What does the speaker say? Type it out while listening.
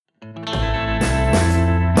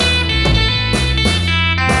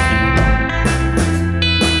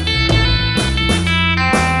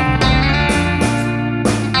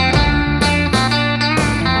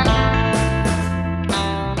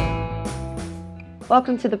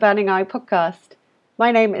Welcome to the Burning Eye podcast.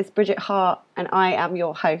 My name is Bridget Hart and I am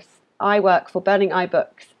your host. I work for Burning Eye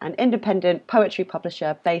Books, an independent poetry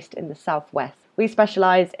publisher based in the Southwest. We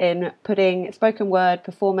specialise in putting spoken word,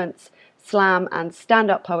 performance, slam and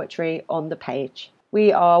stand-up poetry on the page.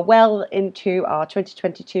 We are well into our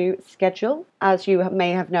 2022 schedule, as you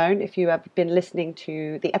may have known if you have been listening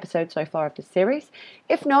to the episodes so far of this series.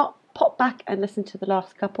 If not, pop back and listen to the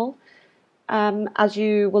last couple. As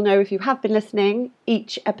you will know if you have been listening,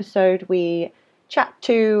 each episode we chat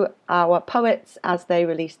to our poets as they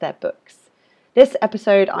release their books. This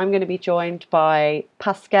episode I'm going to be joined by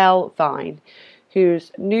Pascal Vine,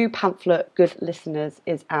 whose new pamphlet, Good Listeners,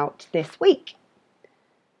 is out this week.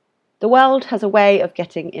 The world has a way of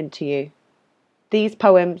getting into you. These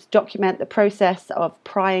poems document the process of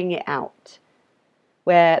prying it out,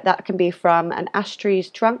 where that can be from an ash tree's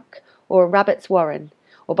trunk or a rabbit's warren,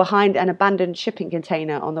 or behind an abandoned shipping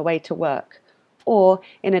container on the way to work, or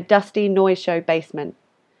in a dusty noise show basement.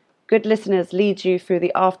 Good Listeners leads you through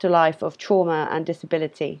the afterlife of trauma and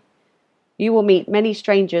disability. You will meet many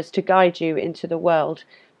strangers to guide you into the world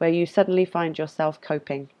where you suddenly find yourself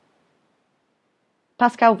coping.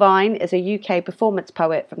 Pascal Vine is a UK performance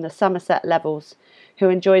poet from the Somerset Levels who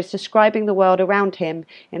enjoys describing the world around him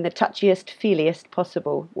in the touchiest, feeliest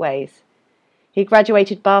possible ways. He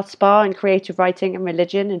graduated Bath Spa in creative writing and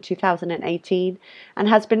religion in 2018 and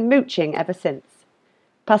has been mooching ever since.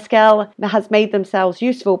 Pascal has made themselves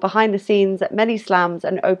useful behind the scenes at many slams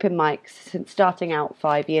and open mics since starting out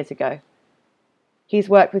 5 years ago. He's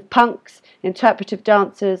worked with punks, interpretive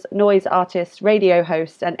dancers, noise artists, radio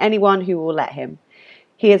hosts and anyone who will let him.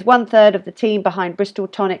 He is 1/3 of the team behind Bristol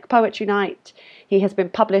Tonic Poetry Night. He has been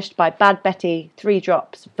published by Bad Betty, Three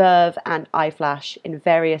Drops, Verve and iFlash in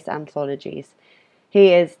various anthologies.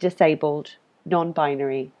 He is disabled,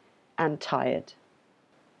 non-binary, and tired.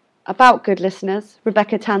 About Good Listeners,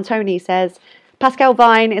 Rebecca Tantoni says, Pascal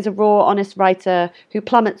Vine is a raw, honest writer who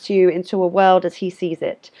plummets you into a world as he sees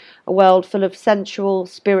it, a world full of sensual,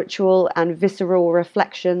 spiritual, and visceral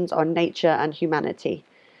reflections on nature and humanity.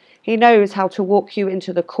 He knows how to walk you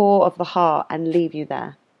into the core of the heart and leave you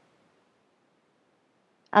there.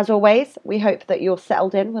 As always, we hope that you're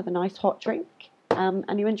settled in with a nice hot drink.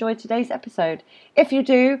 And you enjoyed today's episode. If you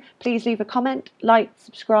do, please leave a comment, like,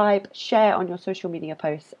 subscribe, share on your social media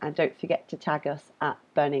posts, and don't forget to tag us at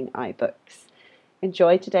Burning Eye Books.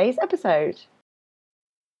 Enjoy today's episode.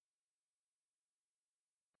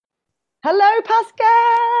 Hello,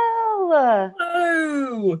 Pascal!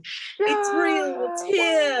 Oh, it's real, it's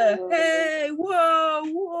here. Whoa. Hey,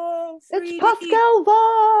 whoa, It's Pascal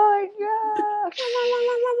Vine! Yeah!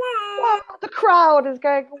 Wow, the crowd is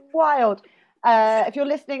going wild. If you're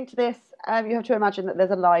listening to this, you have to imagine that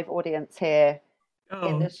there's a live audience here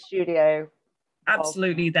in the studio.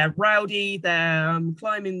 Absolutely, they're rowdy. They're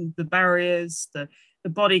climbing the barriers. The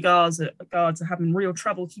bodyguards are having real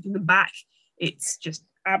trouble keeping them back. It's just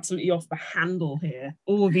absolutely off the handle here.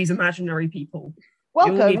 All of these imaginary people.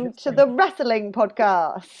 Welcome to the wrestling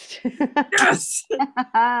podcast. Yes.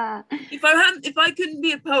 If I couldn't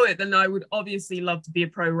be a poet, then I would obviously love to be a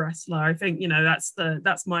pro wrestler. I think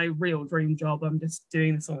that's my real dream job. I'm just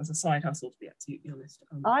doing this as a side hustle, to be absolutely honest.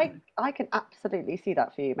 I can absolutely see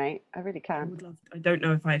that for you, mate. I really can. I don't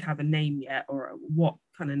know if I'd have a name yet or what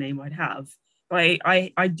kind of name I'd have. But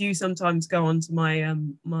I do sometimes go onto my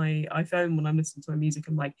my iPhone when I'm listening to my music.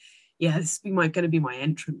 I'm like, yeah, this is going to be my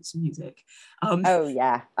entrance music. Oh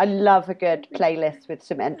yeah, I love a good playlist with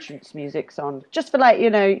some entrance musics on, just for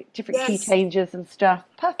different key changes and stuff.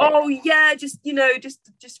 Perfect. Oh yeah, just be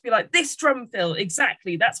like, this drum fill,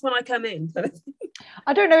 exactly. That's when I come in.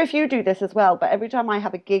 I don't know if you do this as well, but every time I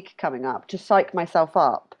have a gig coming up, to psych myself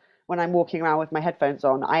up when I'm walking around with my headphones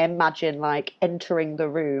on, I imagine like entering the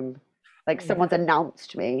room, like someone's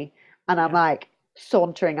announced me, and I'm like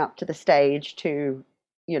sauntering up to the stage to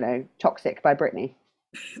Toxic by Britney.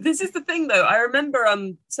 This is the thing though, I remember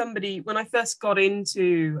somebody, when I first got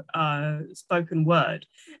into spoken word,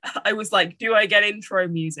 I was like, do I get intro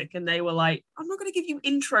music? And they were like, I'm not going to give you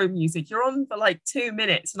intro music, you're on for like 2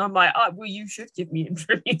 minutes. And I'm like, well, you should give me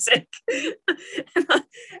intro music.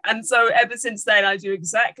 And so ever since then I do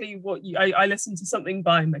exactly what I listen to something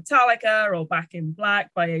by Metallica or Back in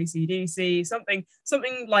Black by AC/DC, something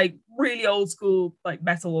like really old school like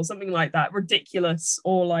metal or something like that, ridiculous,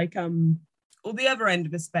 or like or the other end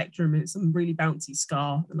of the spectrum, it's some really bouncy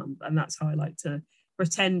ska, and that's how I like to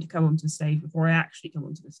pretend to come onto the stage before I actually come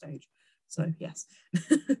onto the stage. So yes.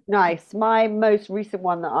 Nice. My most recent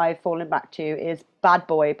one that I've fallen back to is Bad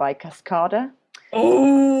Boy by Cascada.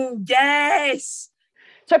 Oh yes.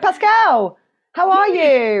 So Pascal, How are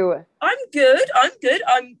you? I'm good. I'm good.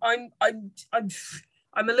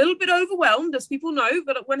 I'm a little bit overwhelmed, as people know.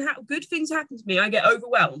 But when good things happen to me, I get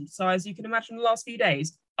overwhelmed. So as you can imagine, the last few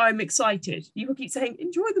days, I'm excited. People keep saying,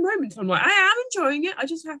 "Enjoy the moment." I'm like, I am enjoying it. I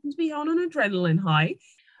just happen to be on an adrenaline high.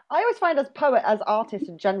 I always find as artists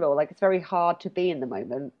in general, like it's very hard to be in the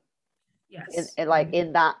moment, Yes. like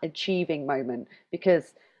in that achieving moment,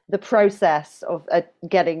 because the process of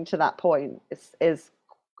getting to that point is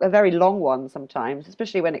a very long one sometimes,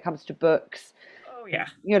 especially when it comes to books. Oh yeah.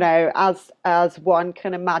 You know, as one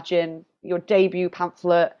can imagine, your debut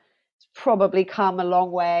pamphlet has probably come a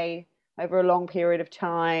long way over a long period of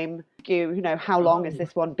time. You know, how long has Oh,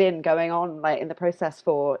 this one been going on, like in the process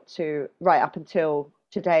for to right up until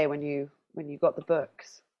today when you got the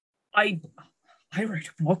books? I I wrote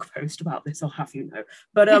a blog post about this. I'll have you know,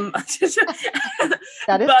 but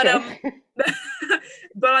That is but true.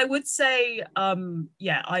 but I would say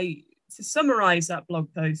yeah. I To summarize that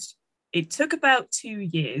blog post, it took about 2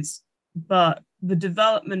 years, but the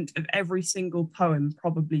development of every single poem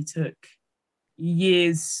probably took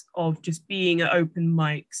years of just being at open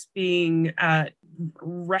mics, being at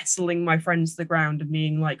wrestling my friends to the ground and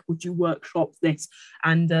being like, would you workshop this?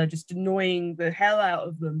 And just annoying the hell out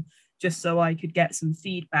of them just so I could get some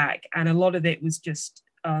feedback. And a lot of it was just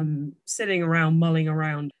sitting around, mulling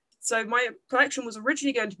around. So my collection was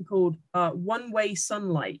originally going to be called One Way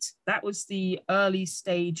Sunlight. That was the early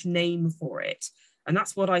stage name for it. And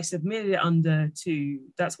that's what I submitted it under to,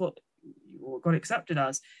 that's what got accepted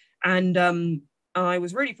as. And I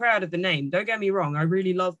was really proud of the name. Don't get me wrong, I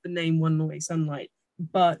really loved the name One Way Sunlight,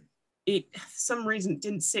 but it for some reason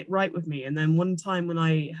didn't sit right with me. And then one time when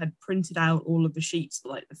I had printed out all of the sheets for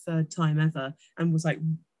like the third time ever and was like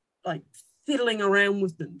fiddling around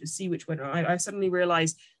with them to see which one, I suddenly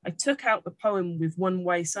realized I took out the poem with One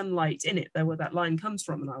Way Sunlight in it, there where that line comes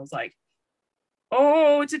from, and I was like,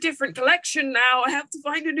 oh, it's a different collection now. I have to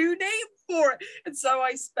find a new name for it. And so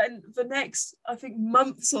I spent the next, I think,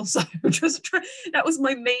 months or so just trying. That was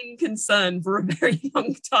my main concern for a very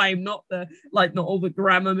long time, not all the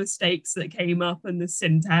grammar mistakes that came up and the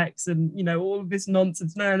syntax and, all of this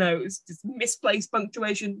nonsense. No, it was just misplaced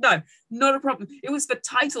punctuation. No, not a problem. It was the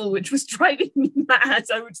title which was driving me mad.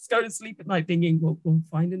 I would just go to sleep at night thinking, well, we'll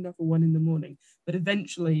find another one in the morning. But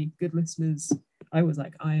eventually, good listeners, I was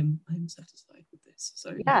like, I am satisfied with this. So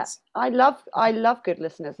Yeah, yes. I love Good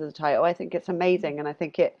Listeners as a title. I think it's amazing, and I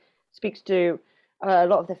think it speaks to a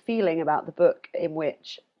lot of the feeling about the book, in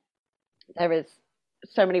which there is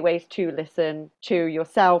so many ways to listen to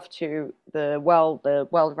yourself, to the world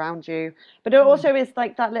around you. But it also is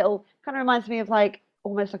like that little kind of reminds me of like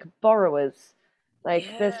almost like a borrower's. Like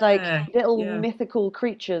there's like Yeah, little yeah, mythical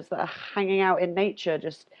creatures that are hanging out in nature,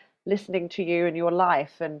 just listening to you and your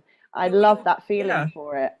life, and I love that feeling yeah.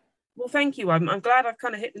 for it. Well, thank you. I'm glad I've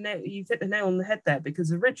kind of hit the nail. You've hit the nail on the head there,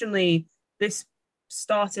 because originally this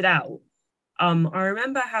started out. I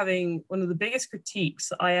remember having one of the biggest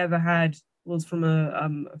critiques I ever had was from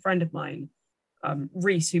a friend of mine,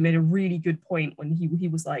 Reese, who made a really good point when he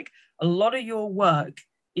was like, a lot of your work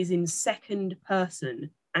is in second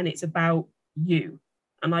person and it's about you.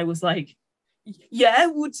 And I was like, yeah,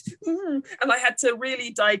 would and I had to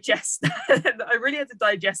really digest that. I really had to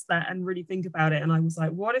digest that and really think about it. And I was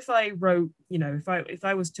like, what if I wrote, if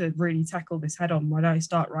I was to really tackle this head on, why don't I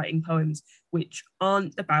start writing poems which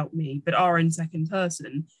aren't about me but are in second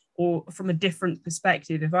person or from a different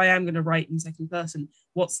perspective? If I am going to write in second person,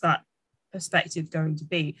 what's that perspective going to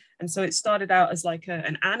be? And so it started out as like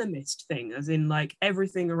an animist thing, as in like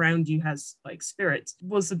everything around you has like spirit,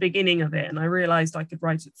 was the beginning of it. And I realized I could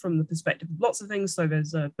write it from the perspective of lots of things. So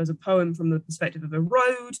there's a poem from the perspective of a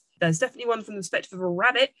road, there's definitely one from the perspective of a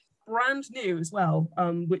rabbit, brand new as well,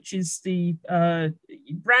 which is the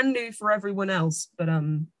brand new for everyone else, but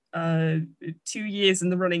 2 years in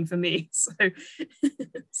the running for me.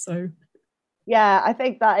 So Yeah, I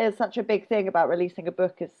think that is such a big thing about releasing a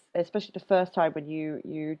book, is especially the first time when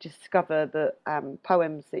you discover that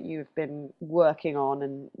poems that you've been working on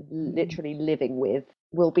and literally living with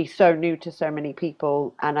will be so new to so many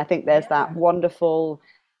people. And I think there's that yeah. wonderful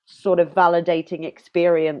sort of validating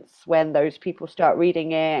experience when those people start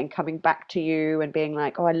reading it and coming back to you and being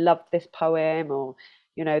like, "Oh, I love this poem," or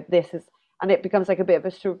this is, and it becomes like a bit of a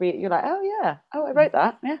surreal. You're like, "Oh yeah, oh I wrote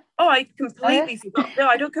that, yeah, Oh, I oh yeah." completely forgot. No,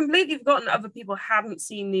 I don't completely forgotten other people hadn't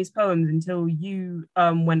seen these poems until you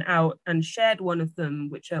went out and shared one of them,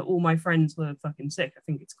 which All My Friends Were Fucking Sick, I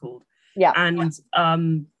think it's called. Yeah.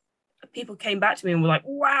 And people came back to me and were like,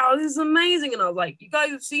 wow, this is amazing. And I was like, you guys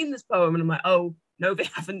have seen this poem? And I'm like, oh, no, they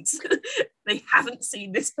haven't. They haven't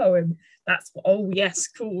seen this poem. That's, oh yes,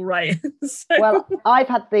 cool, right. So, Well, I've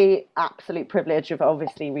had the absolute privilege of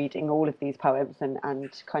obviously reading all of these poems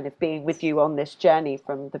and kind of being with you on this journey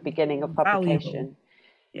from the beginning of valuable. publication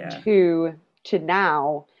Yeah. to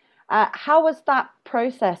now. How was that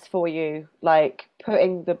process for you, like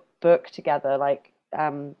putting the book together? Like,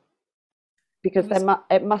 because It was,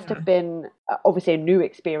 it must yeah. have been obviously a new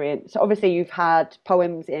experience. Obviously, you've had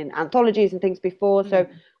poems in anthologies and things before, so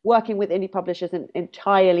working with indie publishers isn't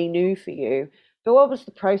entirely new for you. But what was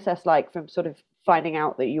the process like from sort of finding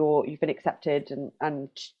out that you've been accepted and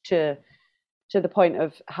to the point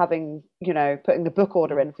of having, putting the book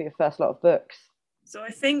order in for your first lot of books? So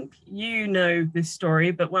I think you know this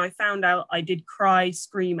story, but when I found out, I did cry,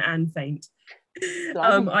 scream, and faint.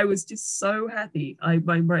 Blimey. I was just so happy.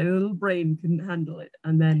 My little brain couldn't handle it,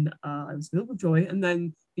 and then I was filled with joy. And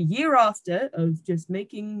then the year after of just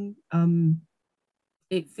making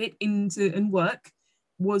it fit into and work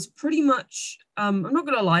was pretty much. I'm not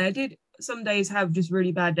gonna lie, I did some days have just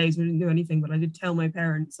really bad days where I didn't do anything, but I did tell my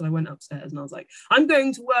parents, and I went upstairs and I was like, I'm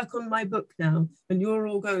going to work on my book now, and you're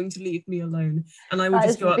all going to leave me alone. And I would That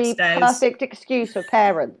just is go the upstairs. perfect excuse for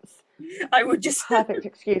parents. I would just Perfect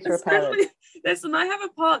excuse for a parent. especially listen, I have a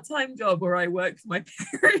part-time job where I work for my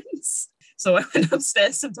parents. So I went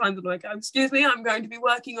upstairs sometimes and like, excuse me, I'm going to be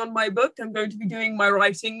working on my book. I'm going to be doing my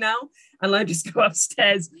writing now. And I just go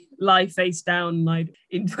upstairs, lie face down, like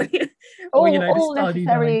into or just All study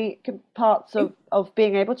die. necessary parts of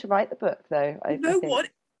being able to write the book, though, You I know think. what?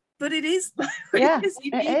 But it is, Yeah,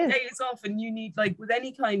 you it need is. days off, and you need, like with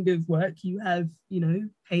any kind of work, you have,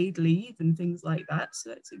 paid leave and things like that.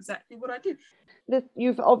 So that's exactly what I did.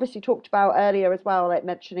 You've obviously talked about earlier as well, like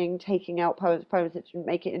mentioning taking out poems that didn't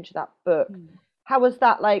make it into that book. How was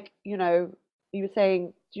that like, you were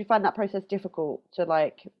saying, did you find that process difficult to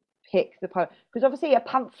like pick the poem? Because obviously a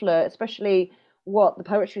pamphlet, especially what the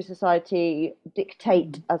Poetry Society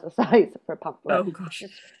dictate as a size for a pamphlet, Oh gosh.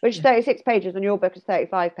 which is 36 pages and your book is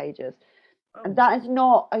 35 pages. And Oh. that is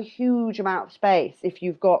not a huge amount of space if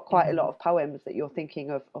you've got quite a Mhm. lot of poems that you're thinking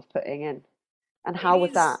of putting in. And how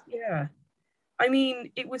was that? Yeah. I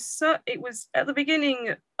mean, it was at the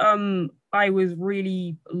beginning, I was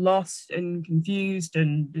really lost and confused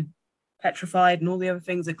and petrified and all the other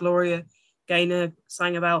things that Gloria Gaynor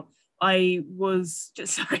sang about. I was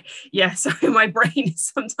just sorry. Yeah, sorry, my brain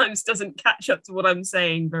sometimes doesn't catch up to what I'm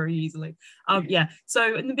saying very easily. Yeah.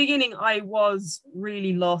 So in the beginning, I was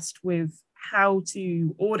really lost with how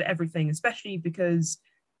to order everything, especially because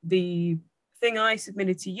the thing I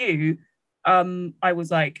submitted to you, I was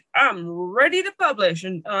like, I'm ready to publish,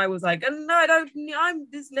 and I was like, and I don't, I'm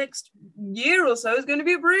this next year or so is going to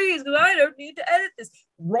be a breeze because I don't need to edit this.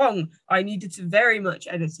 Wrong. I needed to very much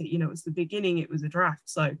edit it. It was the beginning, it was a draft.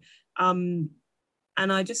 So, and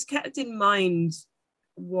I just kept in mind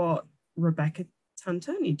what Rebecca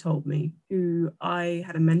Tantoni told me, who I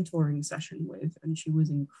had a mentoring session with, and she was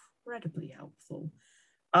incredibly helpful.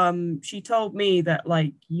 She told me that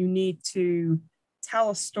like you need to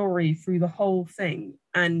tell a story through the whole thing,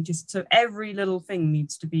 and just so every little thing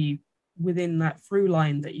needs to be within that through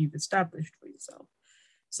line that you've established for yourself.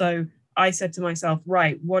 So I said to myself,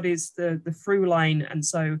 right, what is the through line? And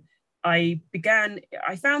so I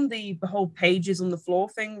found the whole pages on the floor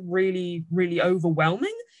thing really, really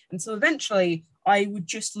overwhelming. And so eventually I would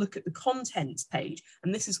just look at the contents page.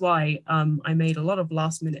 And this is why I made a lot of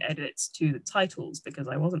last minute edits to the titles, because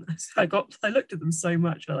I looked at them so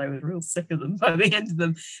much that I was real sick of them by the end of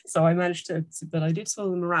them. So I managed but I did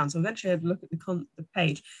swirl them around. So eventually I'd look at the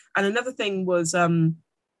page. And another thing was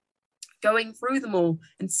going through them all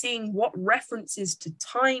and seeing what references to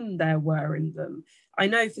time there were in them. I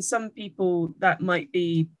know for some people that might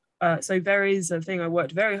be, so there is a thing I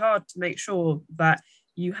worked very hard to make sure that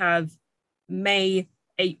you have May,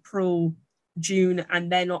 April, June,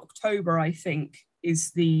 and then October, I think,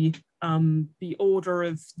 is the order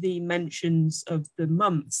of the mentions of the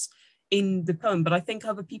months in the poem. But I think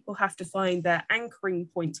other people have to find their anchoring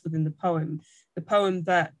points within the poem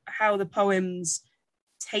that how the poems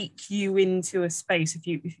take you into a space. If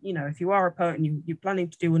you are a poet and you're planning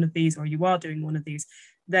to do one of these, or you are doing one of these,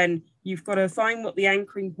 then you've got to find what the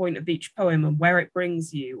anchoring point of each poem and where it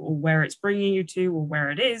brings you, or where it's bringing you to, or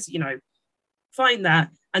where it is, find that,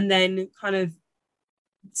 and then kind of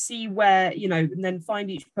see where, and then find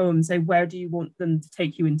each poem and say, where do you want them to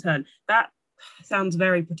take you in turn? That sounds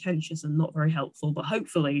very pretentious and not very helpful, but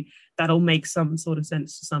hopefully that'll make some sort of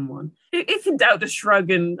sense to someone. If in doubt, just shrug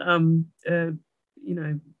and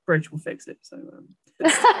Bridge will fix it. So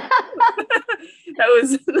that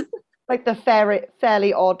was like the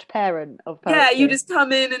fairly odd parent of poetry. Yeah, you just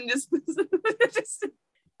come in and just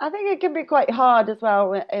I think it can be quite hard as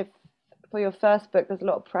well if for your first book, there's a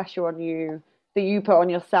lot of pressure on you that you put on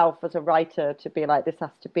yourself as a writer to be like, this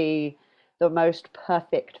has to be the most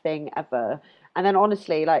perfect thing ever. And then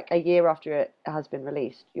honestly, like a year after it has been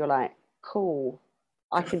released, you're like, cool,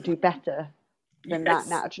 I can do better than that Yes.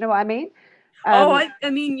 now. Do you know what I mean? Oh, Um, I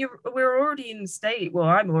mean, we're already in the stage. Well,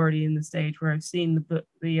 I'm already in the stage where I've seen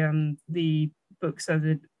the books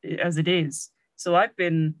as it is. So I've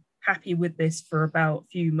been happy with this for about a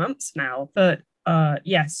few months now. But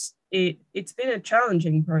yes, it's been a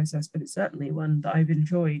challenging process, but it's certainly one that I've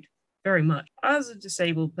enjoyed very much. As a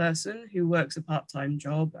disabled person who works a part-time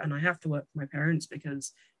job, and I have to work for my parents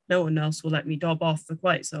because no one else will let me dob off for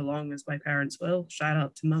quite so long as my parents will. Shout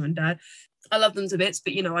out to mum and dad. I love them to bits,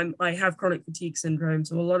 but you know, I have chronic fatigue syndrome,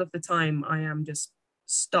 so a lot of the time I am just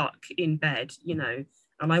stuck in bed, you know,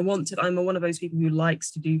 and I'm one of those people who likes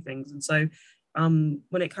to do things, and so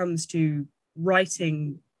when it comes to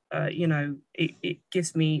writing, you know, it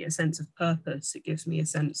gives me a sense of purpose. It gives me a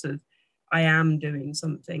sense of I am doing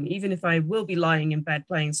something, even if I will be lying in bed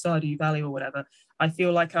playing Stardew Valley or whatever. I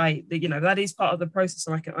feel like you know, that is part of the process.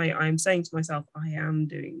 Like I'm saying to myself, I am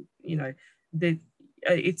doing, you know, the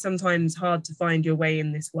it's sometimes hard to find your way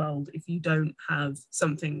in this world if you don't have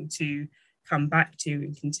something to come back to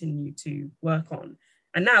and continue to work on.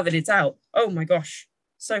 And now that it's out, oh my gosh,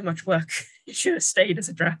 so much work. It should have stayed as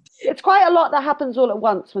a draft. it's quite a lot that happens all at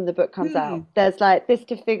once when the book comes out. Mm. There's like this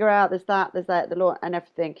to figure out, there's that, the law and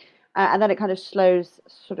everything. And then it kind of starts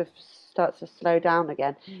to slow down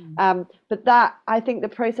again. Mm. But that, I think the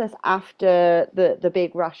process after the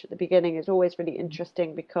big rush at the beginning is always really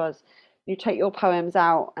interesting because you take your poems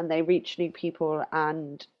out and they reach new people.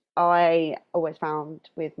 And I always found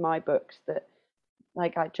with my books that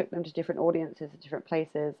like I took them to different audiences at different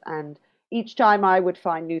places, and each time I would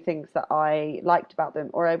find new things that I liked about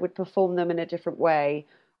them, or I would perform them in a different way,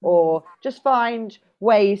 Mm. or just find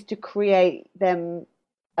ways to create them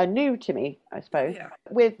anew to me, I suppose. Yeah.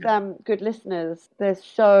 With Yeah. good listeners, there's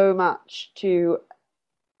so much to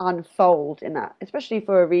unfold in that, especially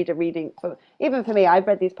for a reader reading. For even for me, I've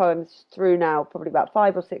read these poems through now probably about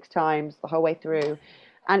 5 or 6 times the whole way through,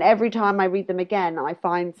 and every time I read them again, I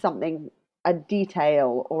find something, a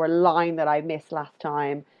detail or a line that I missed last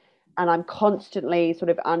time, and I'm constantly sort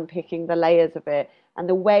of unpicking the layers of it and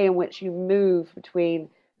the way in which you move between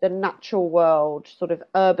the natural world, sort of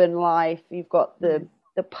urban life. You've got Mm.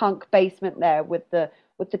 the punk basement there with the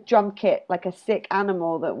drum kit like a sick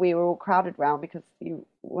animal that we were all crowded around because you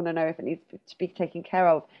want to know if it needs to be taken care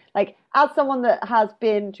of. Like as someone that has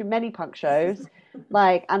been to many punk shows,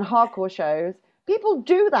 like and hardcore shows, people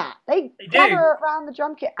do that. They They gather do. around the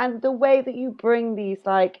drum kit, and the way that you bring these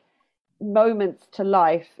like moments to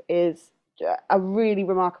life is a really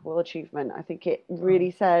remarkable achievement. I think it Oh.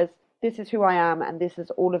 really says this is who I am, and this is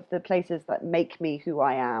all of the places that make me who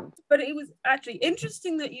I am. But it was actually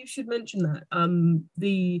interesting that you should mention that.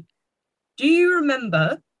 The Do you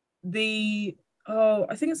remember the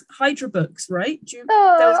I think it's Hydra Books, right? There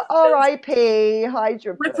was R.I.P.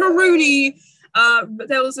 Hydra Ripper Book. Rooney.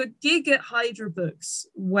 There was a gig at Hydra Books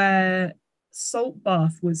where Salt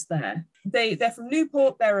Bath was there. They're from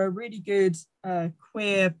Newport. They're a really good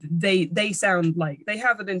queer. They sound like they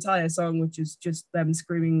have an entire song which is just them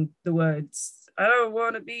screaming the words. I don't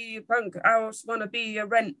want to be a punk. I just want to be a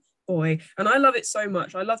rent boy, and I love it so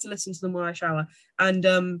much. I love to listen to them when I shower. And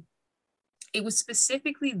it was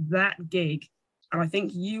specifically that gig, and I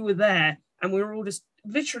think you were there, and we were all just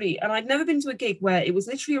literally, and I'd never been to a gig where it was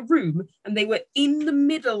literally a room and they were in the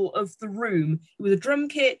middle of the room with a drum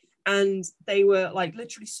kit and they were like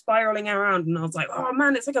literally spiraling around, and I was like, oh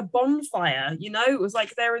man, it's like a bonfire, you know. It was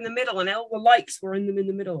like they're in the middle and all the lights were in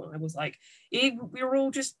the middle, and I was like, we were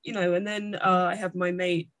all just, you know. And then I have my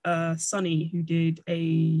mate Sonny, who did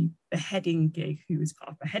a beheading gig, who was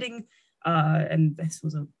part of beheading, and this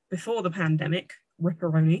was before the pandemic,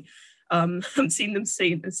 ripperoni. Haven't seen them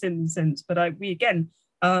since, but we again,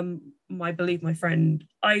 I believe my friend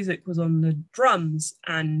Isaac was on the drums,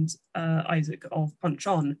 and Isaac of Punch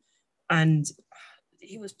On, and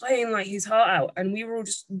he was playing like his heart out, and we were all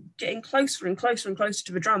just getting closer and closer and closer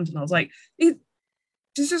to the drums, and I was like, it's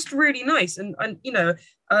just really nice. And you know,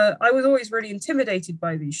 I was always really intimidated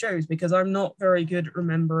by these shows because I'm not very good at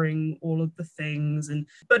remembering all of the things,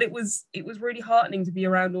 but it was really heartening to be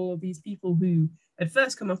around all of these people who at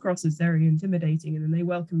first come across as very intimidating, and then they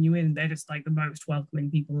welcome you in, and they're just like the most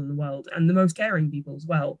welcoming people in the world and the most caring people as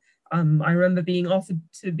well. I remember being offered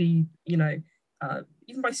to be, you know,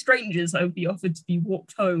 even by strangers, I would be offered to be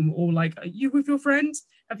walked home, or like, are you with your friends?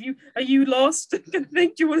 Are you lost?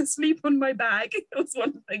 Do you want to sleep on my bag? It was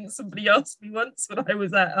one thing somebody asked me once when I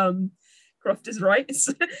was at Crofters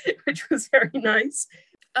Rights, which was very nice.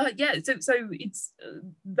 Yeah, so it's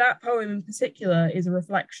that poem in particular is a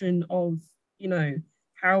reflection of,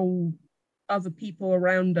 how other people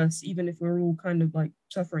around us, even if we're all kind of like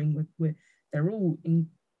suffering with, they're all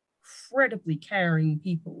incredibly caring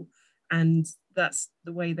people, and that's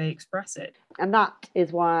the way they express it. And that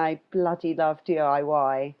is why I bloody love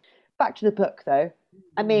DIY. Back to the book, though.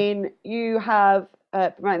 I mean, you have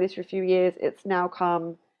been writing this for a few years. It's now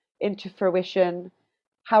come into fruition.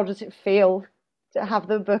 How does it feel to have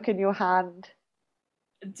the book in your hand?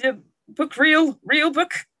 The book, real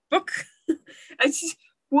book. It's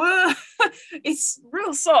whoa, it's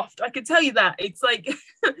real soft. I can tell you that. It's like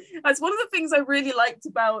that's one of the things I really liked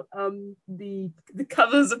about the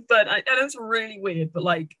covers of Burnt. I know it's really weird, but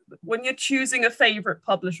like when you're choosing a favorite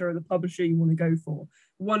publisher or the publisher you want to go for,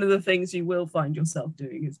 one of the things you will find yourself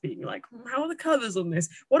doing is being like, how are the covers on this?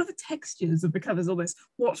 What are the textures of the covers on this?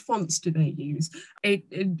 What fonts do they use? It's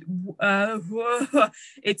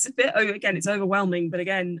a bit, again, it's overwhelming, but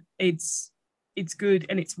again, it's good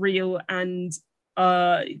and it's real, and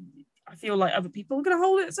I feel like other people are going to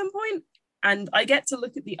hold it at some point, and I get to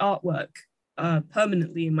look at the artwork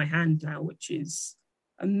permanently in my hand now, which is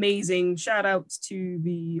amazing. Shout out to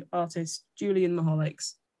the artist Julian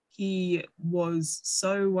Maholics. He was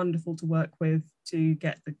so wonderful to work with to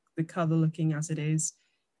get the cover looking as it is,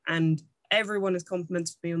 and everyone has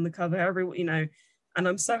complimented me on the cover. Everyone, and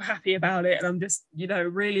I'm so happy about it, and I'm just,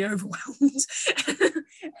 really overwhelmed.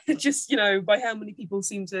 Just, by how many people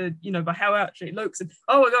seem to, by how actually it looks, and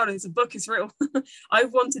oh my god, it's a book, it's real.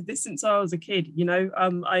 I've wanted this since I was a kid.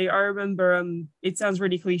 I remember, it sounds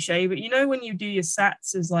really cliche, but when you do your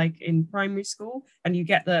SATs as like in primary school and you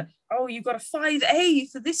get you got a 5A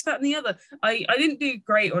for this, that and the other. I didn't do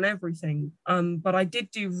great on everything, but I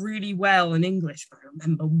did do really well in English. I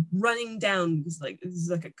remember running down, because like this is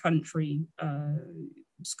like a country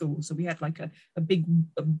school, so we had like a big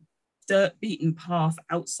dirt beaten path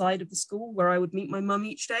outside of the school where I would meet my mum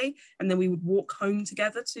each day, and then we would walk home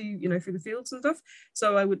together to through the fields and stuff.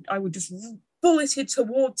 So I would just bulleted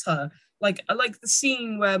towards her, like the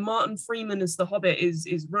scene where Martin Freeman as the Hobbit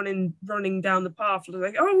is running down the path,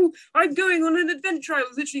 like, oh, I'm going on an adventure. I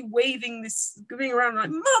was literally waving this, going around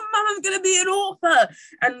like, Mum, I'm gonna be an author.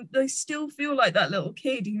 And I still feel like that little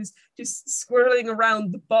kid who's just squirreling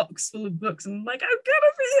around the box full of books, and I'm like, I'm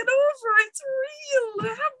gonna be an author, it's real, I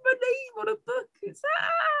have my name on a book, it's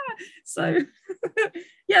so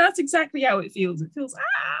yeah, that's exactly how it feels. It feels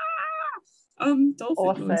dolphin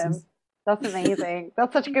Awesome. noises. That's amazing.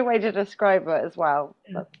 That's such a good way to describe it as well.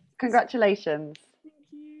 Congratulations. Thank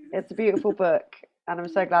you. It's a beautiful book, and I'm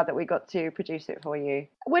so glad that we got to produce it for you.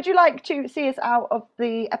 Would you like to see us out of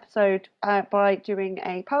the episode by doing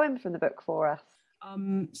a poem from the book for us?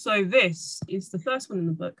 So this is the first one in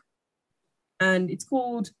the book, and it's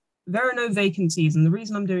called There Are No Vacancies. And the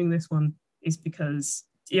reason I'm doing this one is because,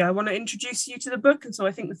 I want to introduce you to the book, and so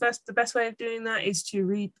I think the best way of doing that is to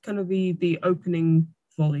read kind of the opening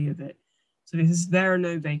volley of it. So this is There Are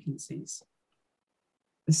No Vacancies.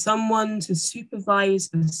 For someone to supervise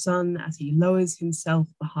the sun as he lowers himself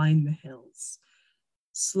behind the hills,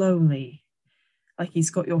 slowly, like he's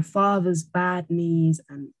got your father's bad knees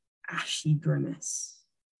and ashy grimace.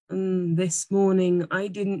 And this morning, I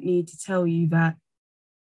didn't need to tell you that.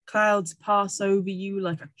 Clouds pass over you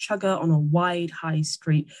like a chugger on a wide high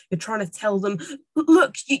street. You're trying to tell them,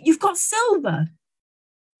 look, you've got silver.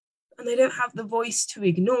 And they don't have the voice to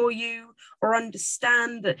ignore you or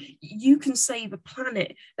understand that you can save a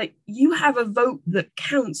planet, that you have a vote that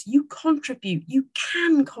counts. You contribute. You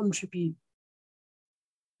can contribute.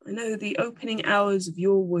 I know the opening hours of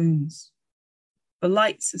your wounds. The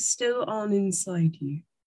lights are still on inside you.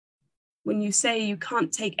 When you say you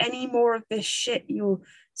can't take any more of this shit, you're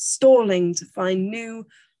stalling to find new,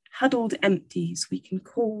 huddled empties we can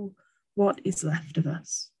call what is left of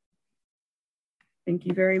us. Thank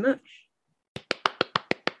you very much.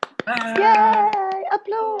 Yay!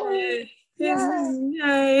 Applause!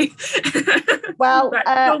 Yay! Well,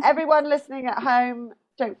 everyone listening at home,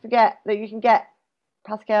 don't forget that you can get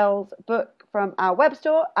Pascal's book from our web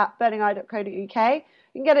store at burningeye.co.uk.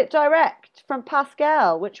 You can get it direct from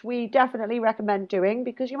Pascal, which we definitely recommend doing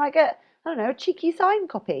because you might get, a cheeky signed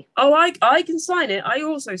copy. Oh, I can sign it. I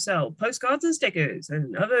also sell postcards and stickers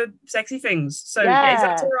and other sexy things. So yes,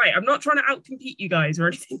 that's all right. I'm not trying to outcompete you guys or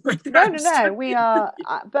anything like that. No. We are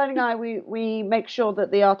at Burning Eye. We make sure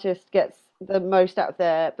that the artist gets the most out of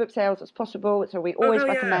their book sales as possible. So we always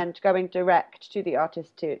recommend going direct to the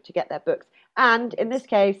artist to get their books. And in this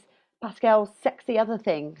case, Pascal's sexy other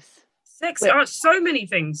things. So many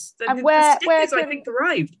things. The stickers, I think,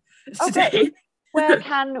 arrived today. Great. Where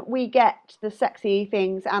can we get the sexy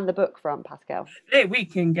things and the book from, Pascal? Hey, we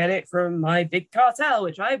can get it from my big cartel,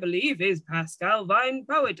 which I believe is Pascal Vine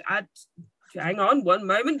Poet at, hang on one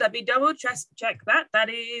moment, let me double check that. That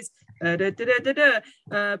is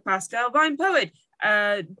Pascal Vine Poet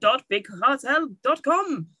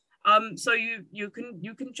 .bigcartel.com. So you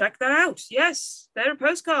can check that out. Yes, there are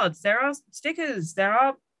postcards, there are stickers, there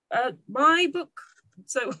are my book.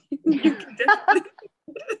 So you can definitely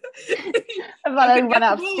I run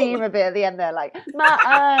out of steam a bit at the end there, like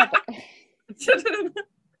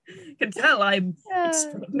can tell I'm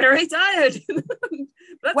extraordinarily tired.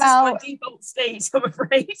 That's well, just my default state, I'm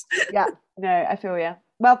afraid. Yeah, no, I feel you.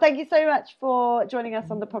 Well, thank you so much for joining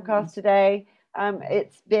us on the podcast today.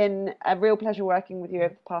 It's been a real pleasure working with you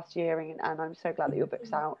over the past year, and I'm so glad that your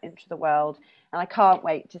book's out into the world, and I can't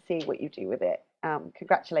wait to see what you do with it.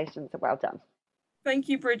 Congratulations and well done. Thank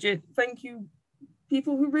you, Bridget. Thank you,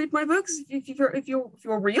 people who read my books. If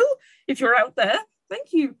you're real, if you're out there,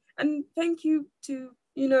 thank you, and thank you to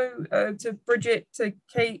to Bridget, to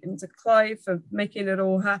Kate, and to Clive for making it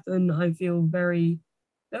all happen. I feel very,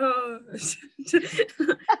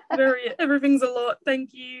 very, everything's a lot.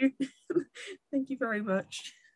 Thank you, thank you very much.